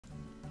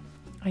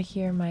I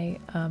hear my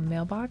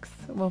mailbox.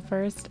 Well,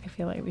 first, I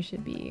feel like we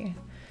should be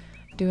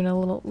doing a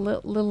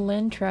little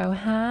intro.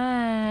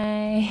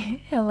 Hi,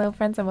 hello,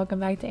 friends, and welcome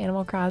back to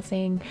Animal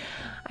Crossing.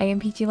 I am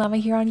Peachie Llama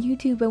here on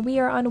YouTube, and we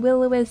are on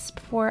Willowisp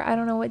for I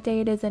don't know what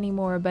day it is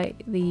anymore, but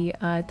the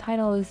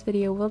title of this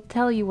video will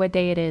tell you what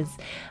day it is.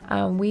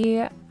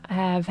 We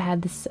have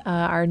had this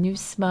our new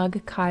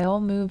smug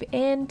Kyle move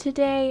in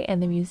today,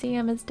 and the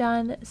museum is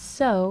done.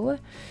 So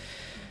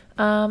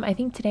I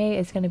think today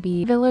is going to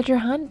be villager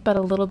hunt, but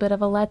a little bit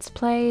of a let's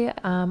play.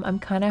 I'm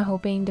kind of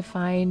hoping to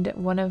find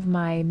one of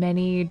my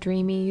many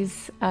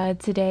dreamies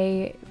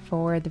today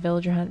for the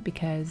villager hunt,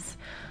 because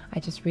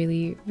I just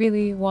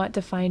really want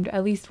to find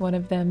at least one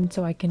of them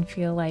so I can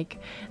feel like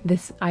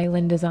this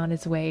island is on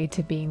its way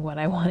to being what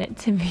I want it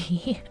to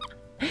be.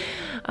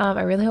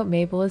 I really hope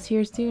Mabel is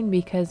here soon,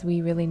 because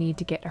we really need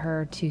to get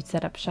her to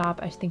set up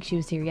shop. I think she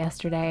was here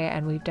yesterday,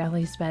 and we've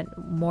definitely spent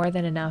more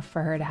than enough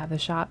for her to have the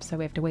shop, so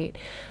we have to wait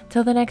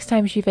till the next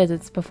time she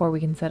visits before we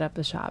can set up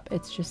the shop.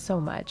 It's just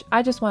so much.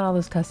 I just want all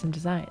those custom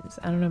designs.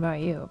 I don't know about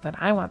you, but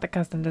I want the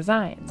custom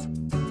designs.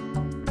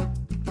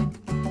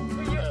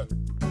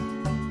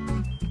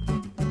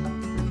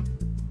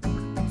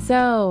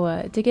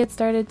 So, to get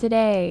started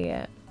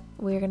today,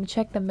 we're going to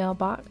check the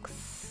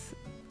mailbox.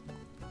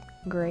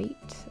 Great.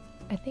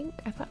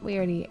 I thought we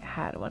already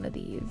had one of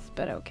these,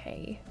 but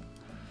okay.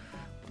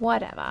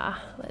 Whatever.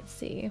 Let's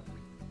see.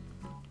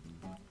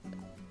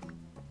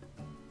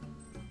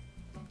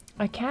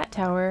 A cat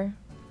tower.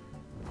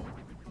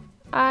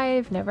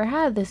 I've never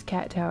had this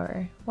cat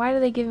tower. Why do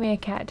they give me a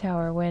cat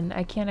tower when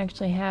I can't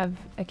actually have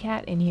a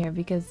cat in here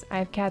because I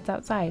have cats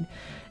outside?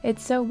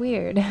 It's so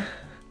weird.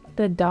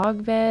 The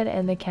dog bed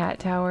and the cat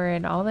tower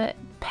and all that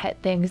pet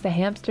things, the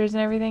hamsters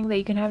and everything that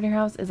you can have in your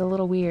house is a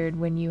little weird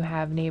when you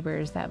have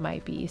neighbors that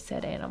might be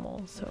said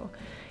animals. So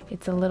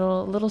it's a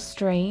little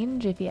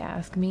strange if you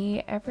ask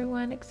me.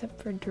 Everyone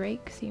except for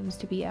Drake seems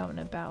to be out and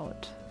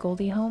about.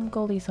 Goldie home?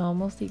 Goldie's home.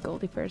 We'll see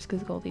Goldie first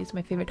because Goldie's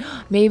my favorite.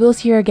 Mabel's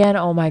here again.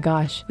 Oh my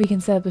gosh. We can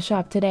set up the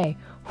shop today.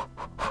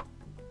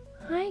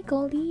 Hi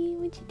Goldie.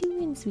 What you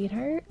doing,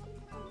 sweetheart?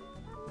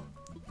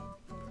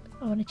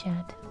 I want to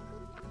chat.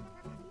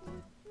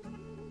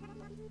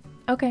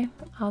 Okay,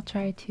 I'll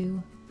try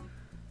to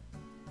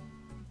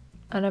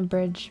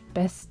unabridge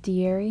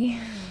bestiary.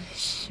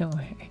 Sure.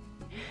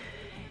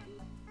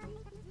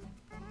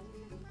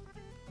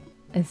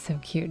 It's so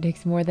cute. It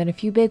takes more than a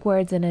few big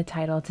words in a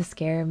title to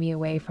scare me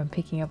away from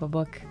picking up a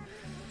book.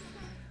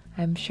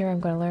 I'm sure I'm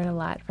going to learn a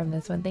lot from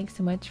this one. Thanks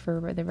so much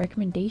for the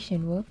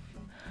recommendation, Woof.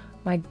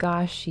 My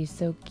gosh, she's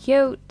so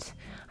cute.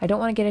 I don't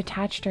want to get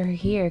attached to her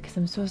here because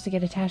I'm supposed to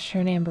get attached to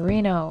her in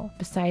Amberino.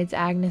 Besides,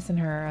 Agnes and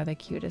her are the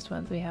cutest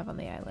ones we have on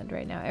the island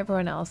right now.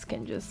 Everyone else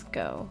can just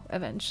go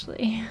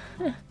eventually.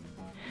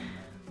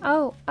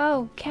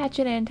 Oh, catch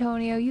it,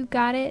 Antonio. You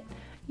got it.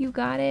 You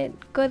got it.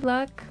 Good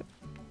luck.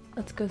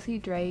 Let's go see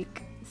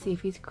Drake. See if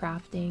he's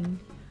crafting.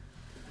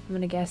 I'm going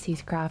to guess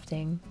he's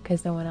crafting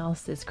because no one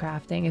else is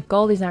crafting. If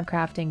Goldie's not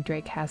crafting,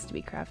 Drake has to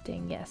be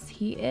crafting. Yes,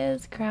 he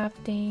is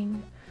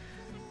crafting.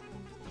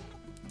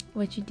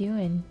 What you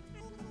doing?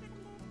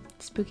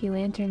 Spooky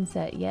lantern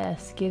set.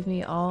 Yes, give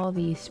me all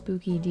the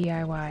spooky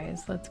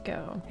DIYs. Let's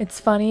go. It's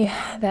funny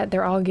that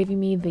they're all giving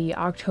me the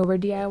October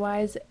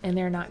DIYs and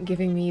they're not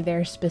giving me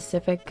their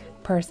specific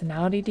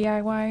personality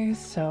DIYs.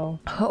 So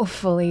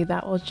hopefully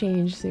that will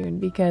change soon,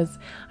 because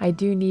I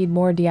do need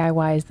more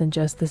DIYs than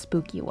just the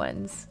spooky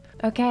ones.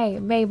 Okay,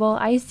 Mabel,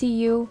 I see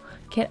you.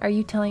 Are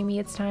you telling me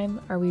it's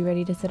time? Are we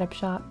ready to set up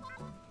shop?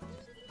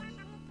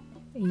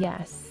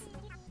 Yes.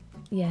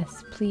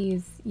 Yes,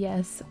 please.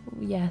 Yes,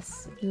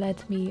 yes.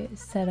 Let me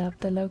set up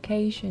the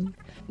location.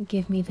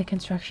 Give me the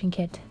construction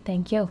kit.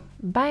 Thank you.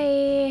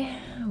 Bye.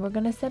 We're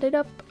gonna set it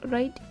up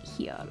right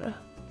here.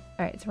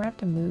 Alright, so we're gonna have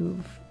to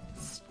move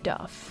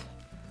stuff.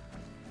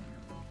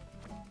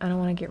 I don't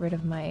want to get rid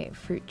of my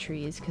fruit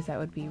trees because that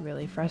would be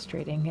really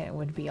frustrating. It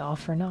would be all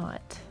for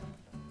naught.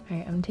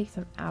 Alright, I'm gonna take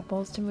some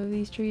apples to move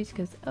these trees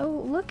because, oh,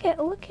 look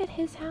at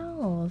his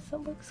house.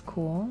 That looks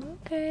cool.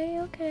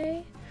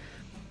 Okay.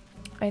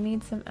 I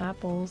need some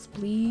apples,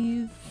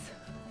 please.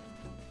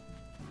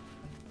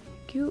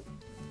 Cute.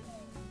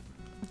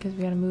 Because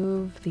we gotta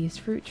move these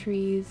fruit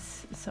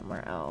trees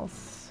somewhere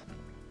else.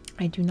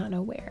 I do not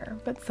know where,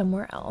 but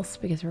somewhere else,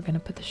 because we're gonna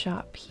put the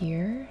shop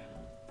here.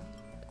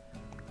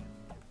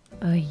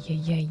 Ay.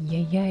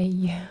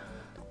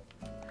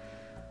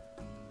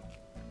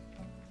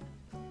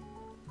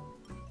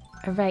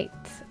 Alright.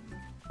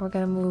 We're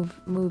gonna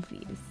move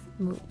these.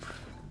 Move.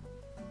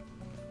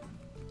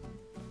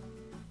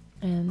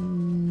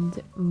 And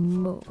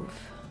move.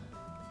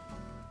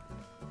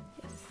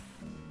 Yes.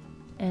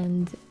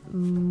 And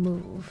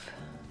move.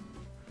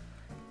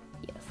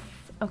 Yes.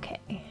 Okay.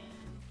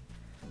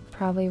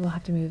 Probably we'll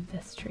have to move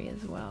this tree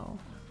as well.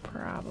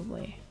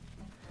 Probably.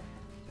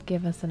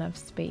 Give us enough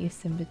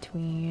space in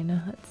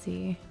between. Let's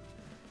see.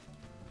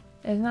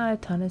 There's not a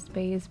ton of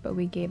space, but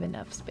we gave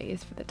enough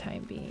space for the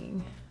time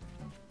being.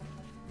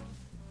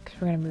 Because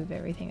we're going to move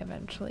everything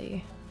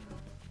eventually.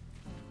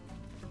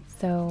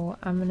 So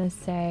I'm gonna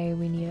say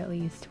we need at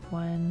least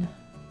 1,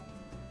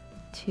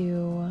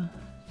 2,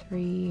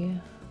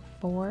 3,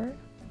 4.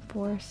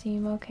 4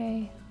 seem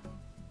okay.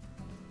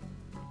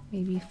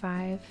 Maybe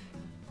 5.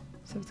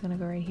 So it's gonna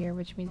go right here,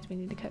 which means we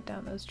need to cut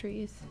down those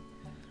trees.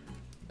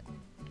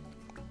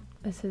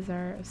 This is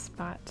our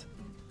spot.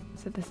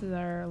 So this is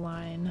our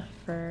line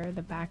for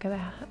the back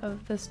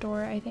of the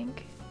store, I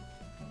think.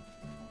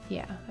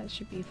 Yeah, that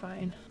should be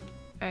fine.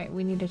 Alright,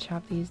 we need to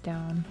chop these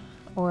down.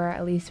 Or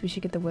at least we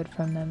should get the wood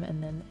from them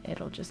and then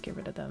it'll just get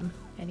rid of them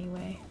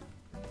anyway.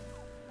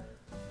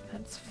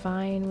 That's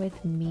fine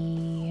with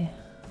me.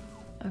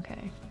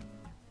 Okay,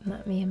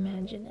 let me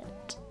imagine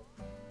it.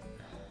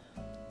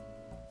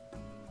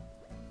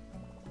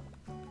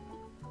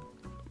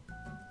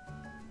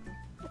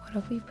 What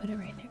if we put it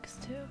right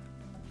next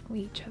to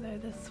each other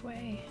this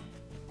way?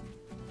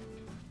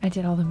 I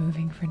did all the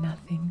moving for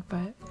nothing,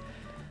 but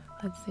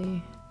let's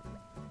see.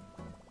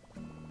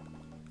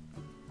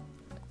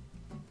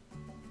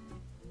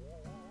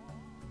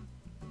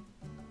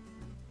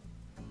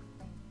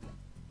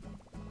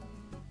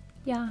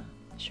 Yeah,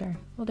 sure.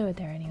 We'll do it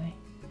there anyway.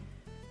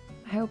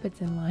 I hope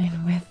it's in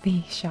line with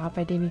the shop.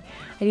 I didn't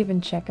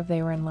even check if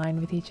they were in line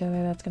with each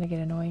other. That's gonna get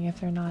annoying if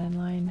they're not in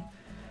line.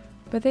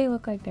 But they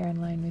look like they're in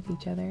line with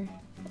each other.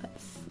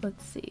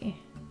 Let's see.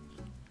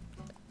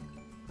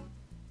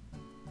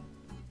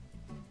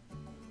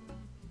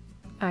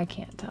 I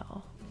can't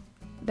tell.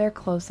 They're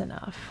close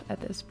enough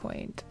at this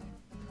point.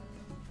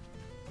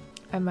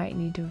 I might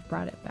need to have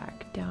brought it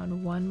back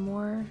down 1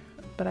 more,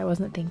 but I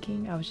wasn't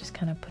thinking. I was just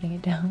kind of putting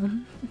it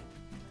down.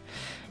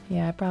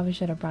 Yeah, I probably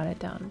should have brought it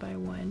down by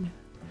 1.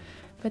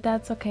 But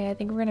that's okay. I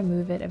think we're going to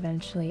move it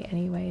eventually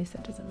anyway, so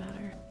it doesn't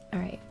matter.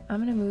 Alright,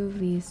 I'm going to move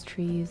these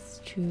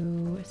trees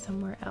to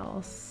somewhere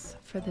else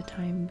for the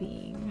time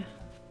being.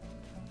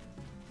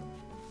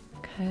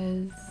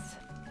 Because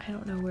I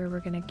don't know where we're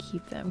going to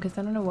keep them. Because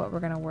I don't know what we're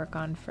going to work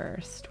on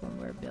first when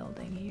we're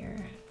building here.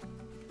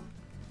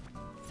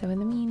 So in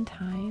the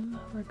meantime,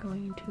 we're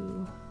going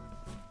to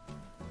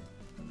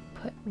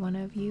put one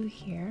of you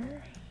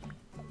here.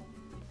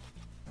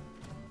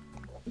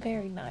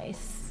 Very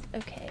nice.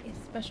 Okay,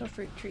 special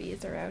fruit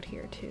trees are out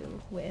here too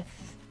with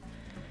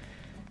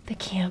the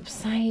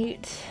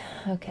campsite.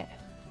 Okay.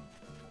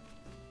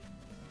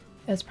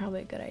 That's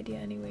probably a good idea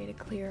anyway to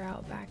clear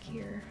out back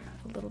here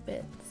a little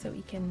bit so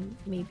we can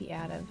maybe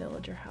add a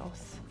villager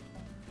house.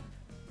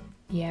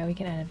 Yeah, we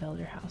can add a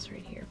villager house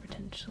right here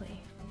potentially.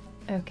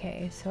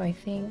 Okay, so I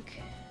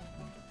think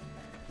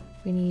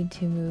we need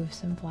to move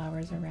some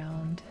flowers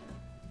around.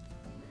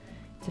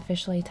 It's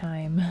officially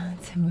time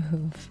to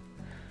move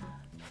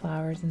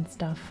flowers and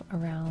stuff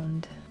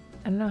around.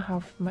 I don't know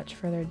how much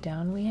further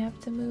down we have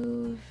to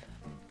move.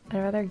 I'd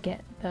rather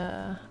get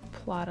the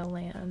plot of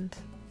land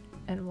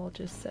and we'll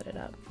just set it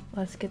up.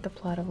 Let's get the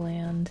plot of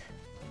land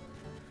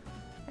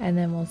and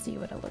then we'll see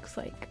what it looks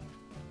like.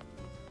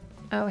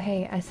 Oh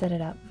hey, I set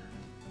it up.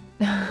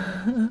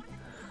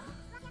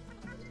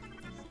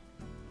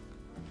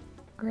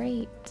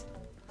 Great.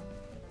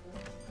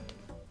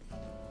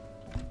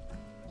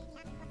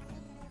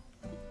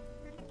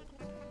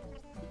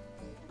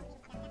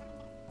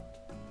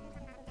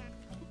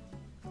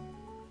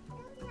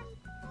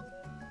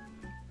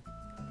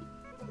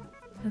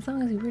 As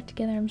long as we work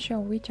together, I'm sure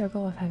we'll reach our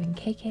goal of having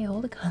KK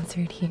hold a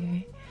concert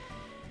here.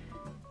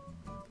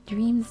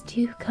 Dreams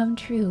do come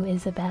true,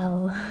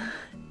 Isabel.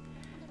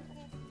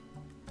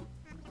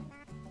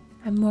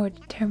 I'm more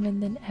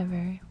determined than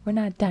ever. We're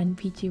not done,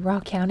 Peachy. We're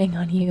all counting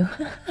on you.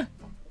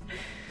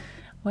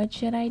 What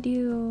should I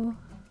do?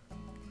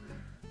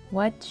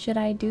 What should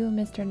I do,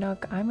 Mr.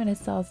 Nook? I'm gonna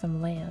sell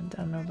some land.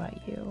 I don't know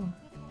about you.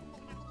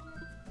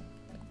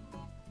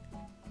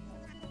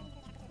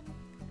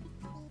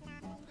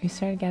 We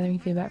started gathering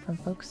feedback from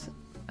folks.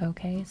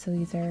 Okay, so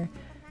these are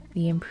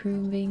the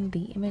improving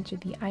the image of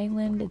the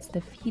island. It's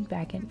the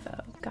feedback info.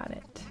 Got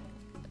it.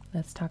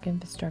 Let's talk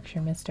infrastructure,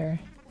 mister.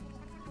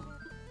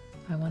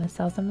 I want to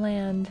sell some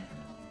land.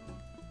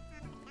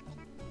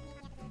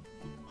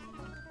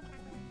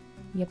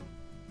 Yep.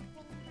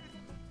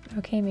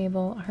 Okay,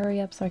 Mabel, hurry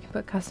up so I can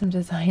put custom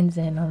designs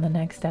in on the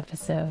next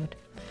episode.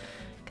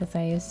 Because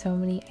I have so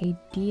many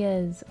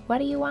ideas. What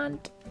do you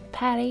want,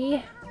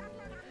 Patty?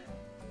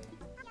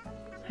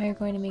 How you're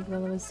going to make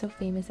Willowisp so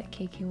famous that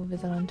KK will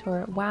visit on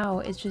tour. Wow,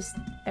 it's just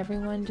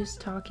everyone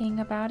just talking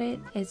about it.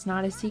 It's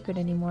not a secret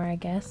anymore, I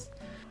guess.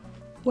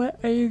 What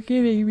are you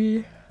giving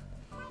me?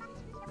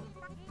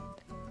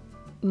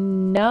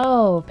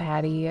 No,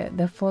 Patty.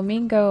 The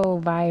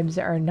Flamingo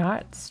vibes are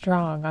not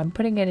strong. I'm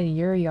putting it in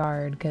your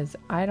yard because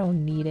I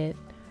don't need it.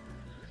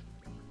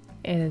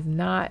 It is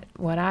not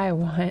what I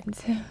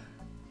want.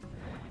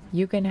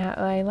 You can have,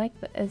 I like,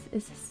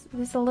 this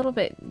is a little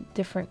bit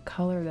different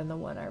color than the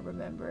one I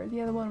remember.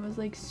 The other one was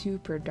like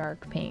super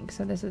dark pink,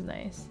 so this is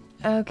nice.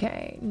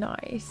 Okay,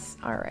 nice.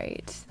 All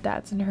right,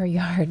 that's in her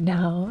yard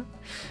now.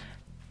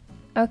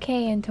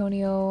 Okay,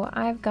 Antonio,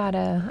 I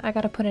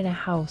gotta put in a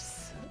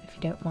house, if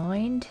you don't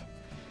mind.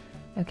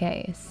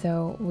 Okay,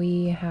 so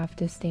we have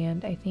to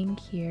stand, I think,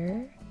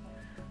 here.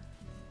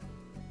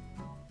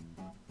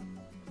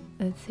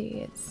 let's see,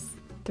 it's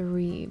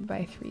 3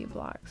 by 3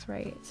 blocks,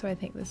 right? So I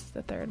think this is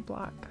the third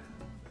block.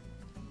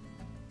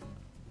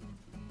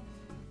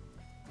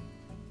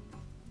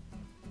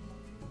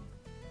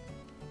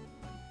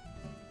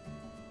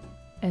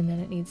 And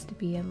then it needs to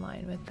be in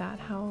line with that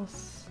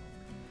house.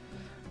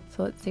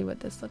 So let's see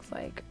what this looks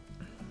like.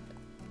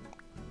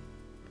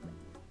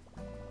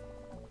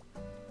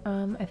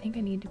 I think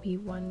I need to be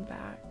one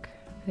back.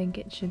 I think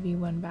it should be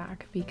one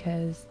back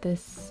because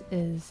this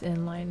is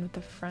in line with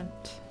the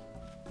front.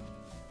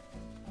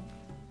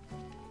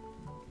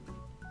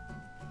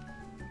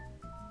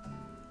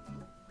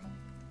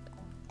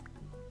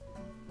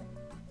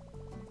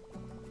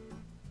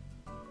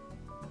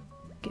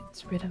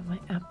 Gets rid of my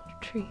apple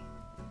tree.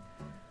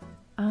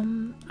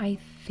 I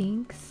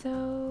think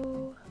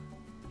so.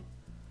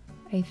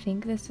 I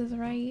think this is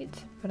right,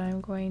 but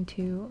I'm going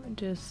to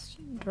just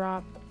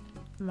drop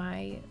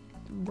my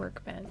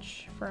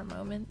workbench for a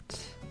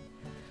moment.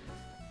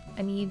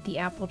 I need the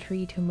apple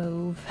tree to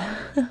move.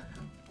 I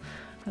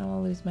don't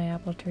want to lose my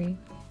apple tree.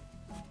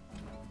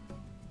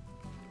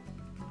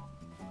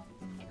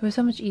 It was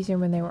so much easier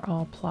when they were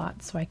all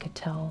plots so I could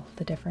tell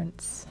the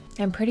difference.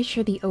 I'm pretty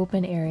sure the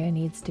open area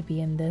needs to be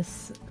in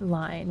this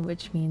line,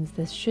 which means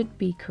this should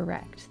be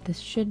correct. This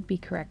should be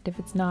correct. If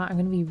it's not, I'm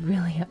going to be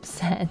really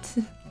upset.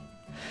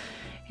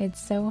 It's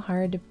so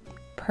hard to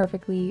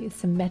perfectly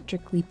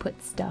symmetrically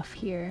put stuff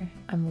here.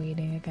 I'm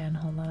waiting again.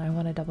 Hold on. I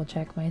want to double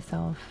check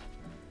myself.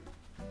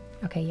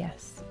 Okay,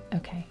 yes.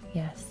 Okay,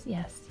 yes,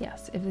 yes,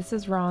 yes. If this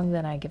is wrong,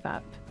 then I give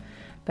up.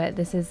 But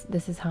this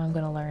is how I'm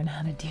going to learn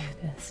how to do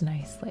this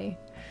nicely.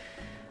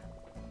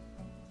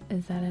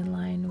 Is that in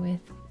line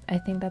with... I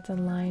think that's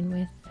in line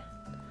with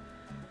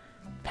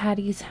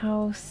Patty's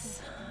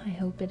house. I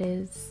hope it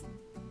is.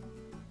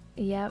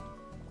 Yep.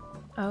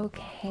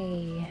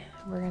 Okay.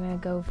 We're gonna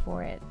go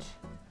for it.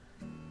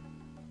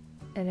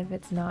 And if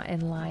it's not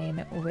in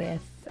line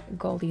with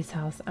Goldie's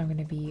house, I'm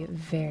gonna be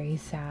very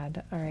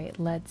sad. Alright,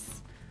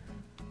 let's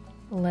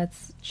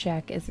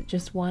check. Is it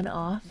just one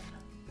off?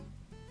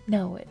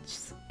 No,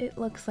 it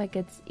looks like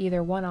it's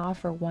either one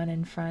off or one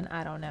in front.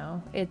 I don't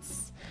know.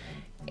 It's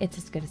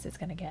as good as it's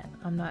gonna get.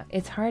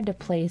 It's hard to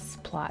place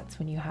plots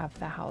when you have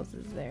the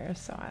houses there,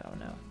 so I don't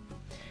know.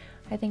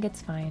 I think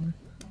it's fine.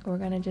 We're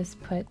gonna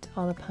just put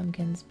all the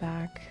pumpkins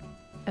back.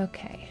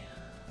 Okay.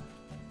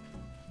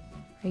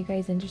 Are you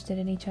guys interested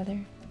in each other?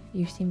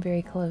 You seem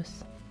very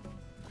close.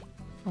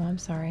 Oh, I'm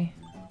sorry.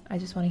 I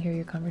just want to hear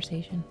your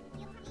conversation.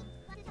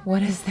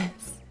 What is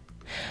this?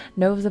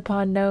 Nose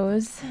upon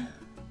nose.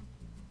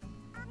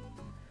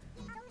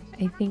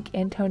 I think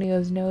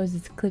Antonio's nose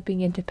is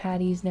clipping into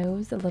Patty's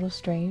nose. A little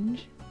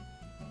strange.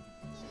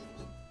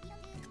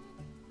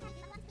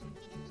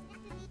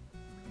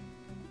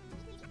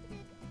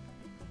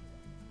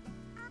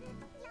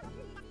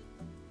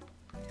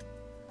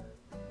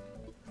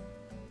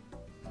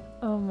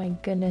 Oh my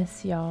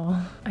goodness, y'all.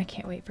 I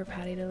can't wait for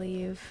Patty to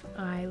leave.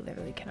 I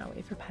literally cannot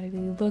wait for Patty to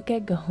leave. Look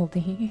at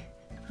Goldie.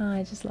 Oh,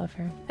 I just love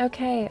her.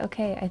 Okay,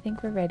 okay. I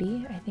think we're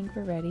ready. I think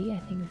we're ready. I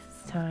think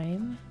this is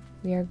time.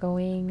 We are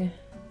going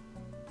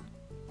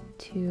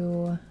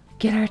to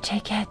get our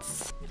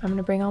tickets. I'm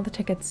gonna bring all the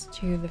tickets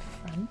to the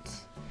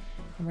front.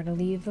 And we're gonna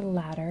leave the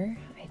ladder.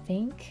 I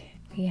think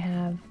we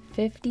have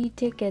 50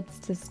 tickets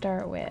to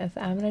start with.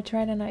 I'm gonna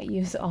try to not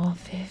use all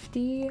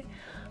 50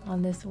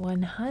 on this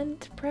one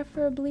hunt,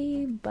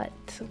 preferably, but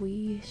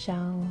we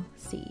shall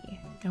see.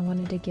 I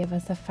wanted to give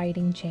us a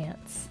fighting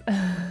chance.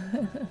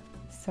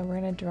 So we're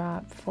gonna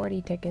drop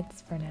 40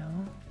 tickets for now.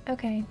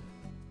 Okay.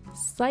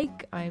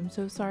 Psych! I'm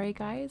so sorry,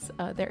 guys.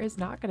 There is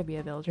not gonna be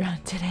a villager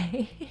hunt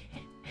today.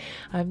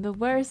 I'm the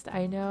worst.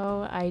 I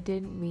know I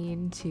didn't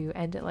mean to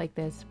end it like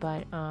this,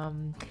 but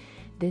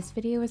this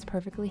video was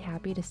perfectly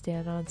happy to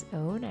stand on its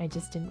own. I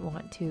just didn't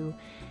want to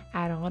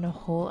add on a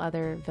whole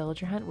other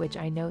villager hunt, which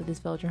I know this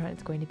villager hunt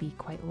is going to be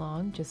quite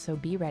long, just so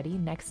be ready.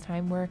 Next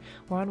time we're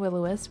on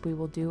Willowisp, we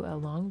will do a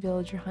long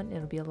villager hunt.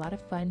 It'll be a lot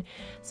of fun.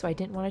 So I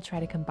didn't want to try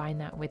to combine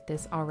that with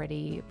this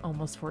already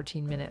almost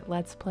 14-minute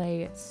Let's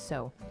Play.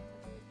 So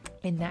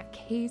in that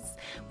case,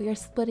 we are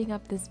splitting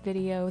up this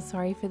video.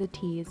 Sorry for the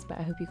tease, but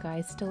I hope you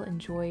guys still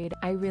enjoyed.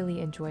 I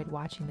really enjoyed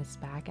watching this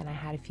back, and I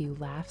had a few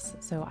laughs,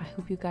 so I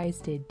hope you guys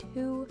did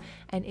too.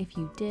 And if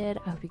you did,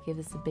 I hope you give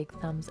this a big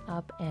thumbs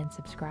up and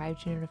subscribe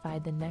to be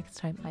notified the next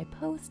time I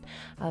post.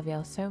 I love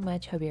y'all so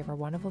much. Hope you have a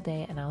wonderful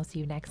day, and I'll see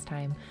you next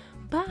time.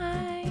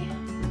 Bye!